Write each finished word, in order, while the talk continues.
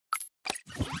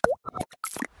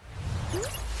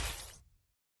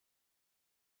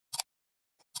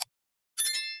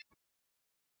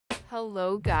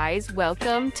Hello guys,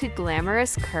 welcome to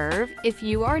Glamorous Curve. If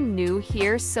you are new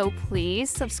here, so please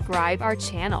subscribe our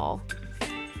channel.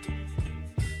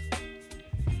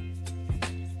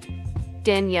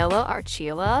 Daniela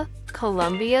Arcila,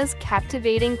 Colombia's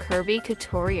captivating curvy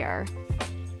couturier.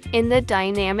 In the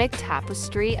dynamic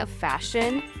tapestry of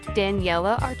fashion,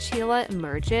 Daniela Arcila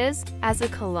emerges as a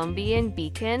Colombian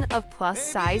beacon of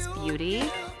plus-size beauty,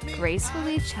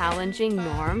 gracefully challenging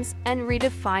norms and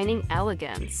redefining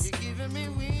elegance.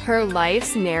 Her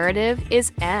life's narrative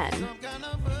is an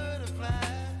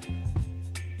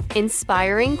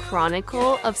inspiring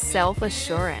chronicle of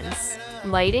self-assurance,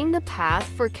 lighting the path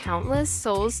for countless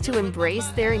souls to embrace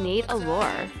their innate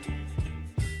allure.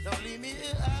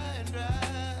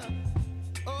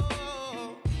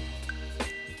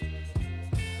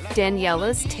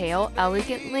 Daniela's tale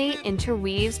elegantly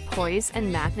interweaves poise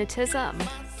and magnetism.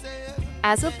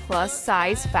 As a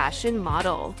plus-size fashion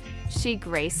model, she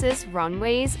graces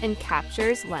runways and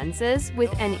captures lenses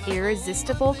with an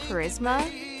irresistible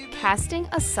charisma, casting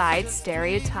aside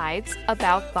stereotypes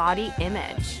about body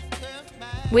image.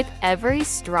 With every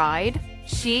stride,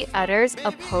 she utters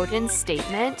a potent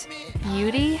statement: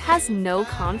 beauty has no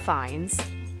confines,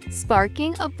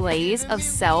 sparking a blaze of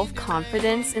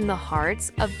self-confidence in the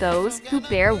hearts of those who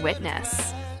bear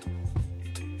witness.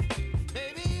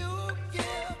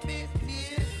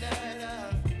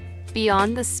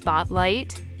 Beyond the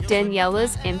spotlight,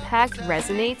 Daniela's impact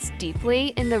resonates deeply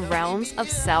in the realms of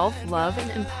self-love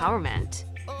and empowerment.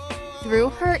 Through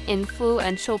her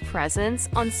influential presence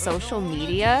on social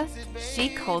media, she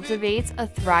cultivates a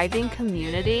thriving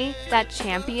community that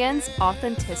champions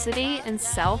authenticity and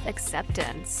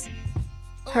self-acceptance.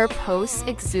 Her posts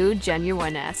exude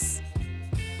genuineness,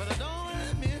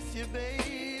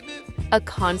 a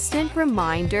constant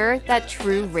reminder that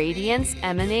true radiance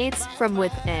emanates from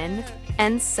within,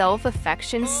 and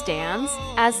self-affection stands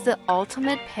as the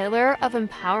ultimate pillar of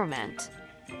empowerment.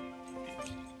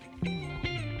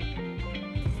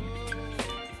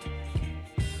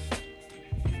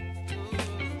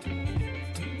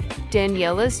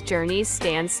 Daniela's journey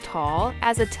stands tall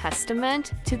as a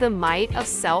testament to the might of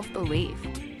self-belief.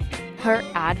 Her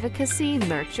advocacy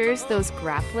nurtures those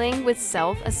grappling with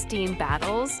self-esteem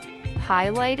battles,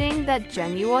 highlighting that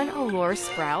genuine allure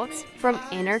sprouts from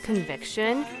inner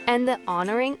conviction and the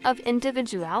honoring of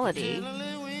individuality.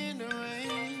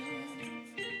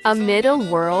 Amid a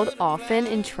world often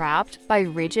entrapped by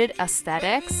rigid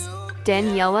aesthetics,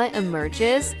 Daniela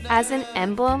emerges as an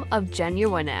emblem of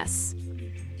genuineness.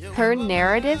 Her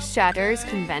narrative shatters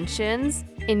conventions,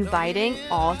 inviting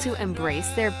all to embrace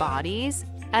their bodies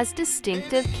as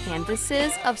distinctive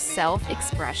canvases of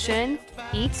self-expression,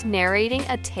 each narrating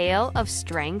a tale of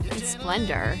strength and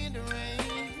splendor.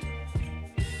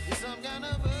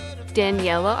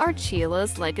 Daniela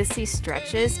Arcila's legacy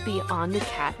stretches beyond the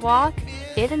catwalk.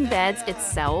 It embeds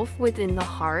itself within the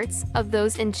hearts of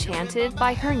those enchanted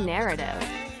by her narrative.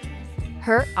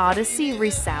 Her odyssey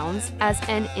resounds as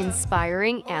an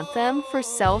inspiring anthem for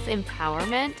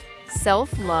self-empowerment,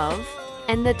 self-love,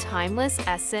 and the timeless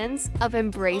essence of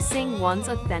embracing one's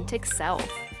authentic self.